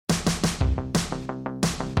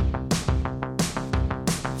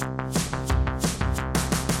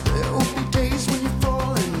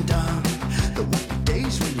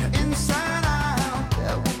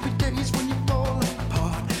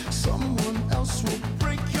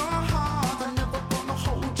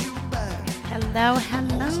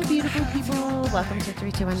Hello, beautiful people. Welcome to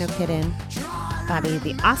 321 No Kidding. Bobby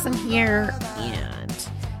the Awesome here, and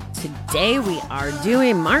today we are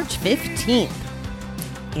doing March 15th.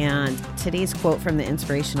 And today's quote from the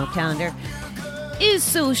inspirational calendar is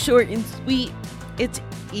so short and sweet. It's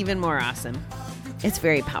even more awesome. It's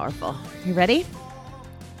very powerful. You ready?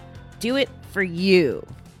 Do it for you,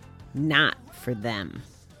 not for them.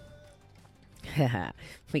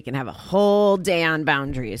 We can have a whole day on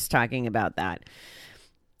boundaries talking about that.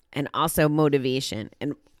 And also motivation.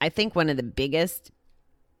 And I think one of the biggest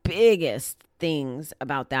things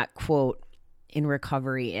about that quote in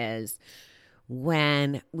recovery is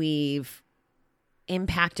when we've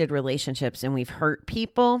impacted relationships and we've hurt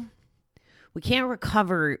people, we can't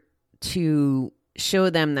recover to show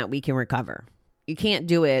them that we can recover. You can't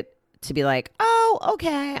do it to be like, oh,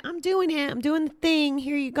 okay, I'm doing it. I'm doing the thing.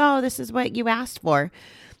 Here you go. This is what you asked for.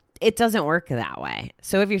 It doesn't work that way.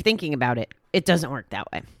 So if you're thinking about it, it doesn't work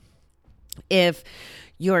that way. If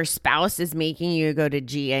your spouse is making you go to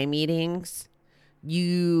GA meetings,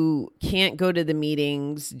 you can't go to the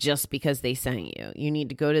meetings just because they sent you. You need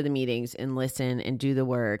to go to the meetings and listen and do the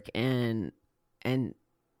work and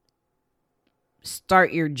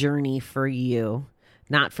start your journey for you,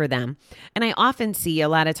 not for them. And I often see a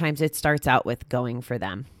lot of times it starts out with going for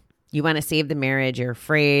them. You want to save the marriage. You're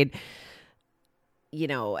afraid,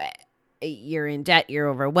 you're in debt. You're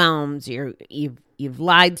overwhelmed. You've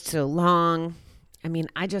lied so long. I mean,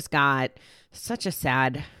 I just got such a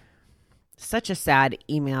sad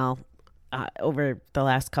email over the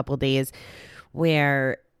last couple of days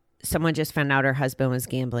where someone just found out her husband was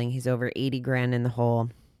gambling. He's over 80 grand in the hole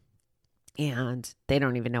and they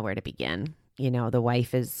don't even know where to begin. The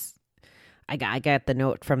wife is, I got the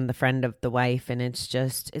note from the friend of the wife and it's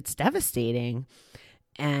devastating.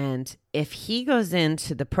 And if he goes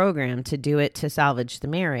into the program to do it to salvage the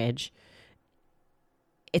marriage,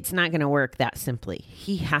 it's not going to work that simply.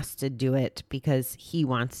 He has to do it because he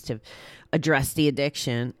wants to address the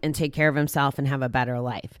addiction and take care of himself and have a better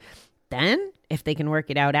life. Then, if they can work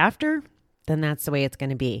it out after, then that's the way it's going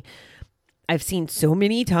to be. I've seen so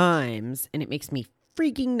many times, and it makes me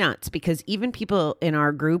freaking nuts because even people in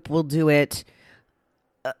our group will do it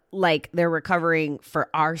like they're recovering for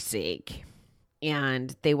our sake.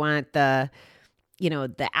 And they want the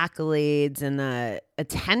accolades and the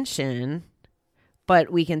attention,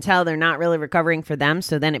 but we can tell they're not really recovering for them.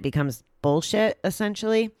 So then it becomes bullshit,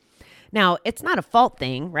 essentially. Now, it's not a fault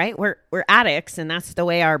thing, right? We're addicts, and that's the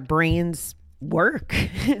way our brains work.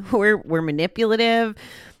 We're manipulative.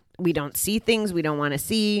 We don't see things we don't want to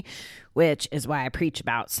see, which is why I preach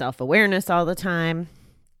about self-awareness all the time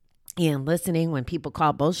and listening when people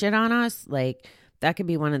call bullshit on us. Like, that could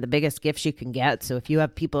be one of the biggest gifts you can get. So if you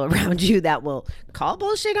have people around you that will call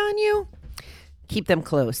bullshit on you, keep them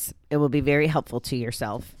close. It will be very helpful to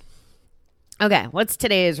yourself. Okay, what's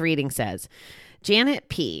today's reading says? Janet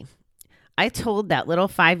P. I told that little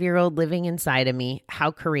 5-year-old living inside of me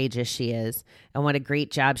how courageous she is and what a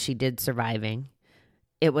great job she did surviving.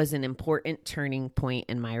 It was an important turning point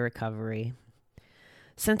in my recovery.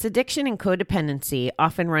 Since addiction and codependency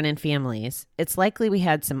often run in families, it's likely we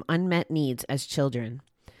had some unmet needs as children.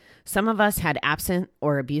 Some of us had absent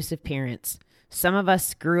or abusive parents. Some of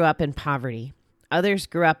us grew up in poverty. Others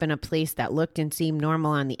grew up in a place that looked and seemed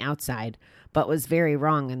normal on the outside, but was very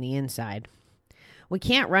wrong on the inside. We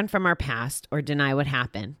can't run from our past or deny what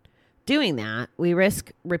happened. Doing that, we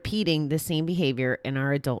risk repeating the same behavior in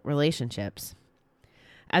our adult relationships.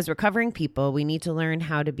 As recovering people, we need to learn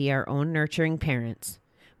how to be our own nurturing parents.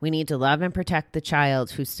 We need to love and protect the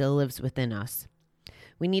child who still lives within us.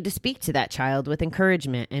 We need to speak to that child with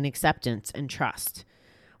encouragement and acceptance and trust.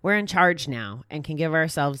 We're in charge now and can give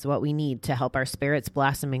ourselves what we need to help our spirits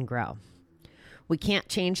blossom and grow. We can't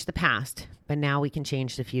change the past, but now we can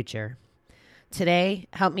change the future. Today,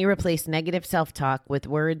 help me replace negative self-talk with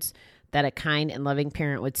words that a kind and loving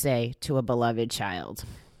parent would say to a beloved child.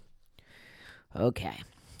 Okay,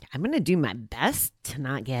 I'm going to do my best to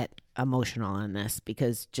not get emotional on this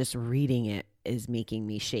because just reading it is making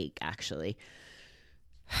me shake, actually.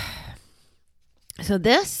 So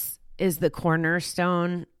this is the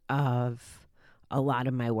cornerstone of a lot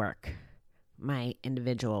of my work, my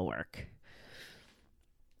individual work.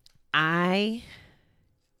 I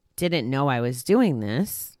didn't know I was doing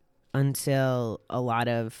this until a lot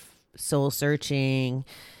of soul searching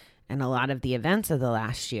and a lot of the events of the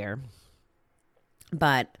last year.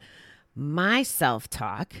 But my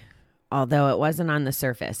self-talk, although it wasn't on the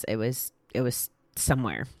surface, it was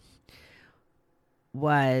somewhere,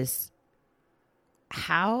 was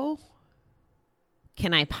how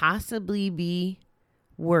can I possibly be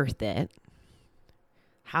worth it?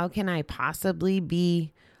 How can I possibly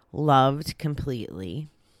be loved completely?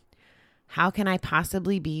 How can I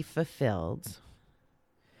possibly be fulfilled?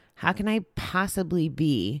 How can I possibly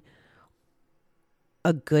be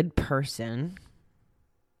a good person,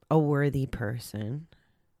 a worthy person,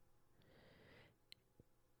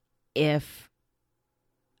 if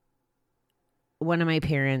one of my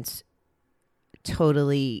parents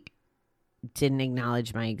totally didn't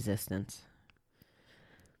acknowledge my existence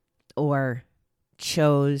or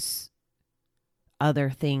chose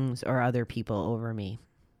other things or other people over me?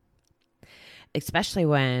 Especially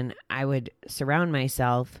when I would surround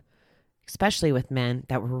myself, especially with men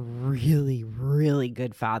that were really, really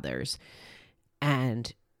good fathers,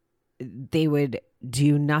 and they would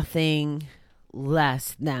do nothing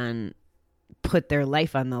less than put their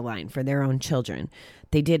life on the line for their own children.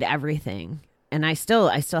 They did everything. And I still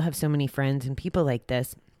have so many friends and people like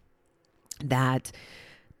this that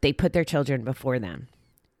they put their children before them.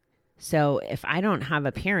 So if I don't have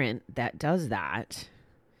a parent that does that,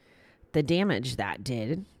 the damage that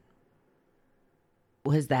did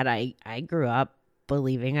was that I grew up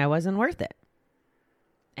believing I wasn't worth it.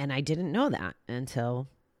 And I didn't know that until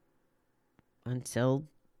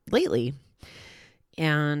lately.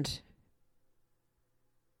 And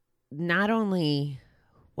not only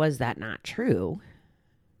was that not true,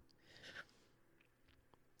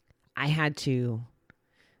 I had to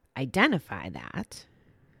identify that.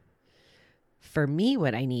 For me,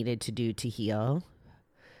 what I needed to do to heal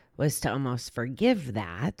was to almost forgive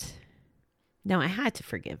that. No, I had to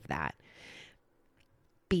forgive that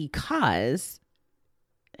because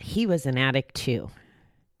he was an addict too.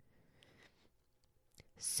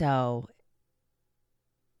 So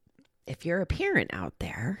if you're a parent out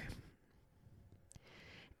there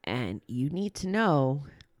and you need to know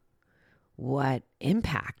what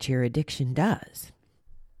impact your addiction does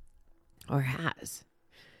or has,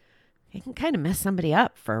 it can kind of mess somebody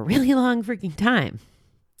up for a really long freaking time.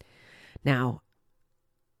 Now,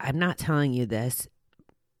 I'm not telling you this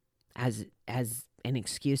as an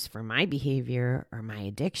excuse for my behavior or my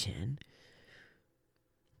addiction.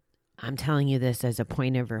 I'm telling you this as a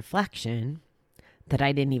point of reflection that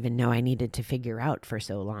I didn't even know I needed to figure out for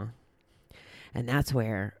so long. And that's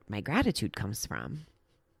where my gratitude comes from.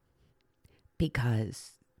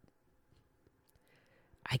 Because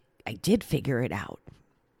I did figure it out.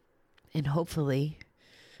 And hopefully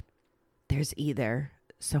there's either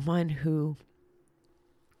someone who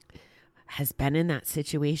has been in that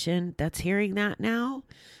situation that's hearing that now,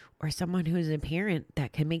 or someone who's a parent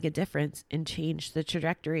that can make a difference and change the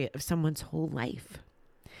trajectory of someone's whole life.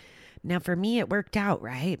 Now, for me, it worked out,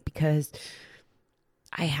 right? Because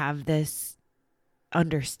I have this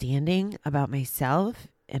understanding about myself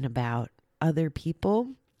and about other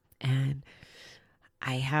people, and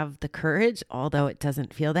I have the courage, although it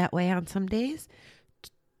doesn't feel that way on some days,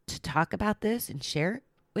 to talk about this and share it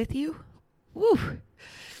with you. Woo!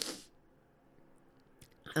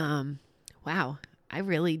 Wow, I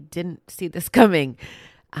really didn't see this coming.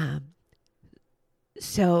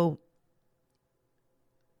 So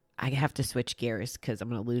I have to switch gears because I'm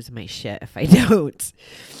going to lose my shit if I don't.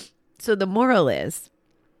 So the moral is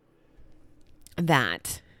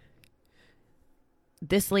that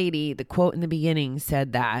this lady, the quote in the beginning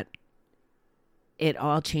said that it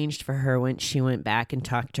all changed for her when she went back and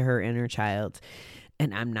talked to her inner child.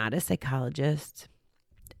 And I'm not a psychologist.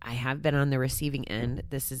 I have been on the receiving end.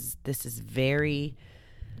 This is very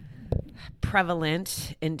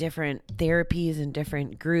prevalent in different therapies and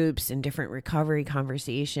different groups and different recovery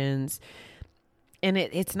conversations. And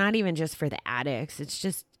it's not even just for the addicts.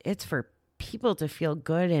 It's for people to feel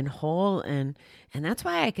good and whole. And that's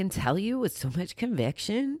why I can tell you with so much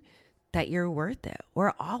conviction that you're worth it.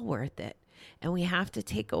 We're all worth it. And we have to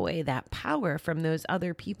take away that power from those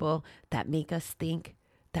other people that make us think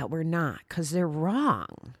that we're not, because they're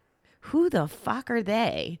wrong. Who the fuck are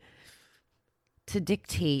they to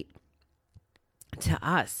dictate to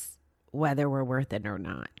us whether we're worth it or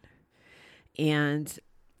not? And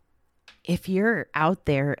if you're out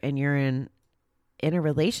there and you're in a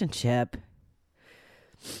relationship,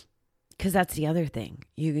 because that's the other thing,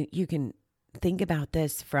 you can think about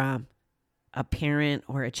this from a parent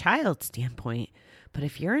or a child standpoint, but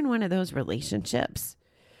if you're in one of those relationships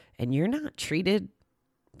and you're not treated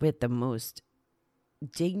with the most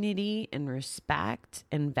dignity and respect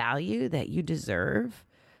and value that you deserve,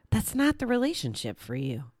 that's not the relationship for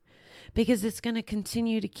you, because it's going to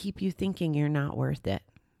continue to keep you thinking you're not worth it.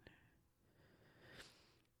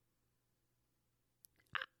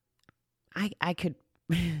 I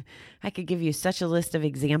could give you such a list of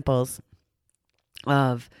examples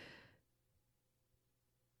of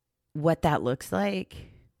what that looks like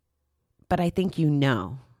but I think you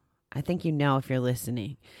know. I think you know if you're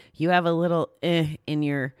listening. You have a little in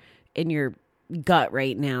your gut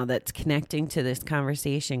right now that's connecting to this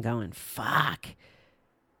conversation going, fuck.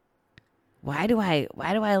 Why do I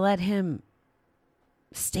let him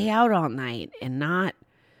stay out all night and not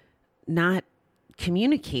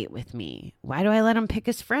communicate with me? Why do I let him pick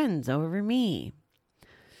his friends over me?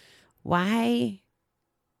 Why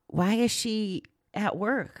is she at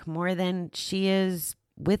work more than she is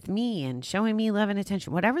with me and showing me love and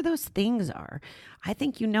attention? Whatever those things are, I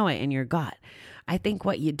think you know it in your gut. I think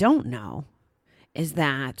what you don't know is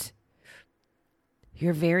that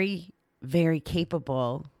you're very, very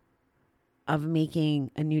capable of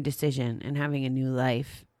making a new decision and having a new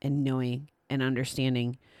life and knowing and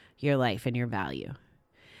understanding your life and your value.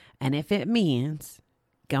 And if it means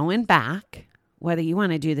going back, whether you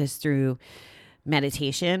want to do this through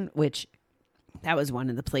meditation, which that was one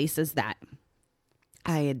of the places that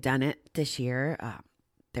I had done it this year.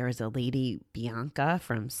 There was a lady, Bianca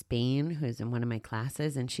from Spain, who's in one of my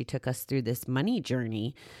classes, and she took us through this money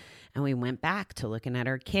journey. And we went back to looking at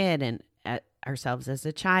our kid and at ourselves as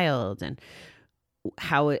a child, and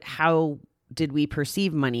how did we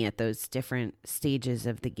perceive money at those different stages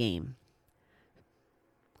of the game.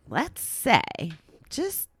 Let's say,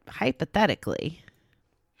 just hypothetically,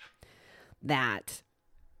 that,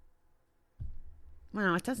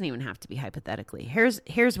 well, it doesn't even have to be hypothetically.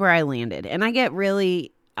 Here's where I landed. And I get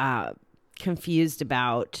really confused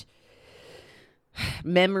about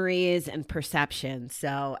memories and perception.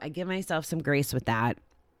 So I give myself some grace with that.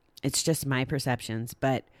 It's just my perceptions.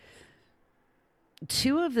 But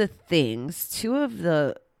two of the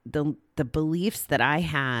beliefs that I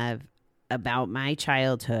have about my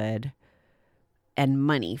childhood and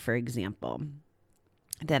money, for example,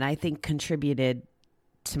 that I think contributed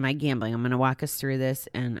to my gambling. I'm going to walk us through this,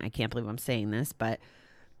 and I can't believe I'm saying this, but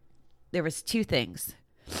there was two things.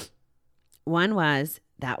 One was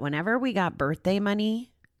that whenever we got birthday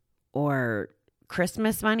money or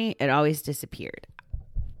Christmas money, it always disappeared.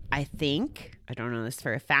 I don't know this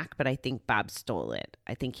for a fact, but I think Bob stole it.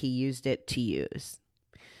 I think he used it to use.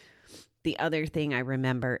 The other thing I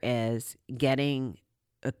remember is getting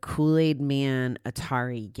a Kool-Aid Man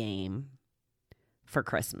Atari game for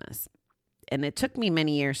Christmas. And it took me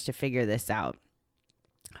many years to figure this out.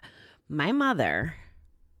 My mother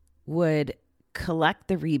would collect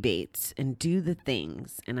the rebates and do the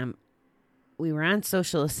things. And we were on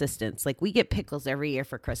social assistance. Like, we get pickles every year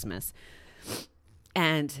for Christmas.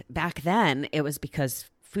 And back then it was because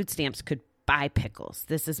food stamps could buy pickles.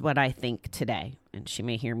 This is what I think today. And she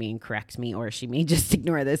may hear me and correct me, or she may just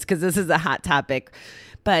ignore this because this is a hot topic.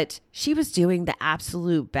 But she was doing the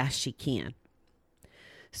absolute best she can.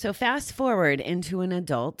 So fast forward into an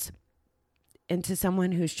adult, into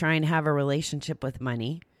someone who's trying to have a relationship with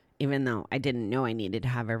money, even though I didn't know I needed to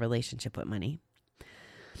have a relationship with money.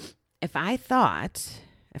 If I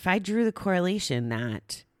drew the correlation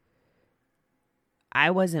that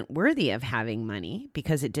I wasn't worthy of having money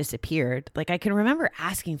because it disappeared, like I can remember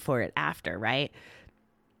asking for it after, right?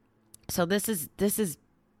 So this is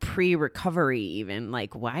pre-recovery even.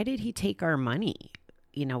 Like, why did he take our money?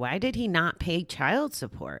 Why did he not pay child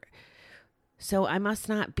support? So I must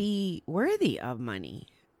not be worthy of money.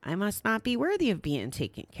 I must not be worthy of being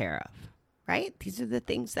taken care of, right? These are the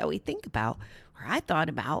things that we think about, or I thought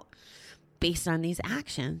about based on these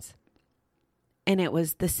actions. And it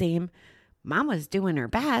was the same. Mom was doing her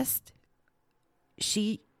best.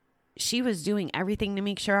 She was doing everything to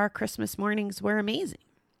make sure our Christmas mornings were amazing.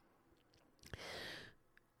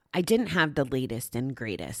 I didn't have the latest and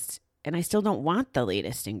greatest. And I still don't want the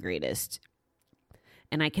latest and greatest.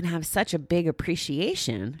 And I can have such a big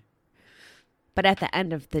appreciation. But at the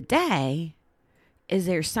end of the day, is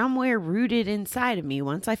there somewhere rooted inside of me,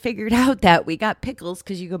 once I figured out that we got pickles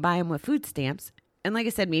because you could buy them with food stamps. And like I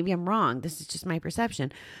said, maybe I'm wrong. This is just my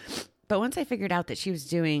perception. But once I figured out that she was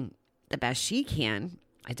doing the best she can,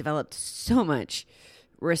 I developed so much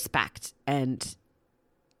respect and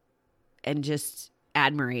just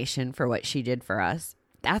admiration for what she did for us.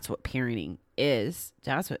 That's what parenting is.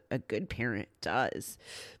 That's what a good parent does.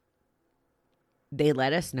 They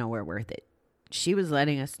let us know we're worth it. She was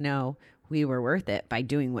letting us know we were worth it by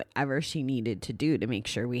doing whatever she needed to do to make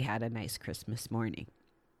sure we had a nice Christmas morning.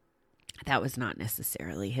 That was not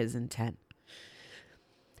necessarily his intent.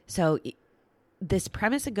 So this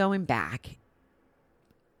premise of going back,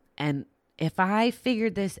 and if I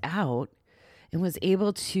figured this out and was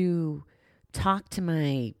able to talk to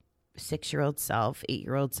my 6-year-old self,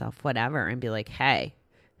 8-year-old self, whatever, and be like, hey,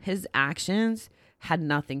 his actions had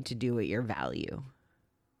nothing to do with your value.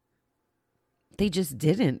 They just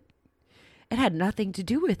didn't. It had nothing to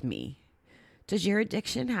do with me. Does your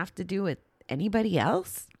addiction have to do with anybody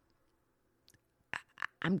else?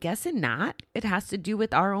 I'm guessing not. It has to do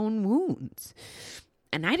with our own wounds.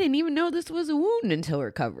 And I didn't even know this was a wound until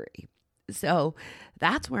recovery. So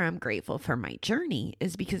that's where I'm grateful for my journey,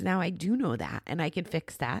 is because now I do know that and I can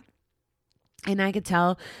fix that. And I could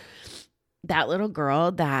tell that little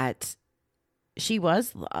girl that she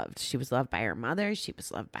was loved. She was loved by her mother. She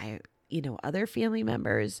was loved by, other family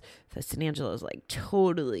members. San Angelo's like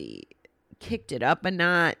totally kicked it up a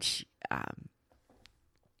notch.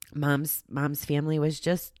 Mom's family was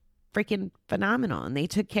just freaking phenomenal, and they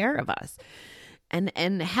took care of us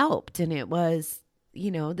and helped. And it was,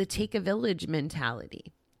 the take a village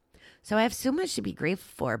mentality. So I have so much to be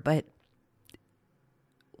grateful for, but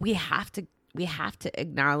we have to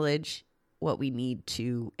acknowledge what we need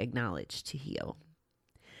to acknowledge to heal.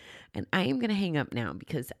 And I am going to hang up now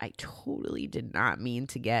because I totally did not mean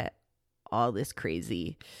to get all this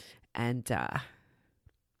crazy. And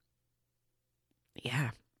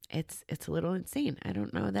it's a little insane. I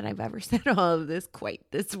don't know that I've ever said all of this quite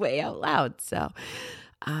this way out loud. So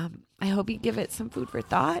I hope you give it some food for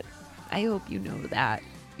thought. I hope you know that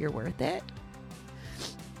you're worth it.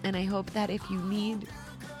 And I hope that if you need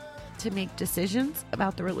to make decisions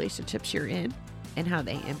about the relationships you're in and how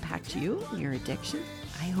they impact you and your addiction,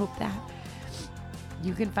 I hope that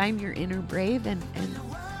you can find your inner brave and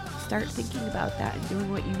start thinking about that and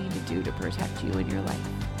doing what you need to do to protect you in your life.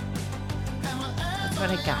 That's what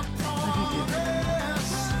I got. Love you, dude.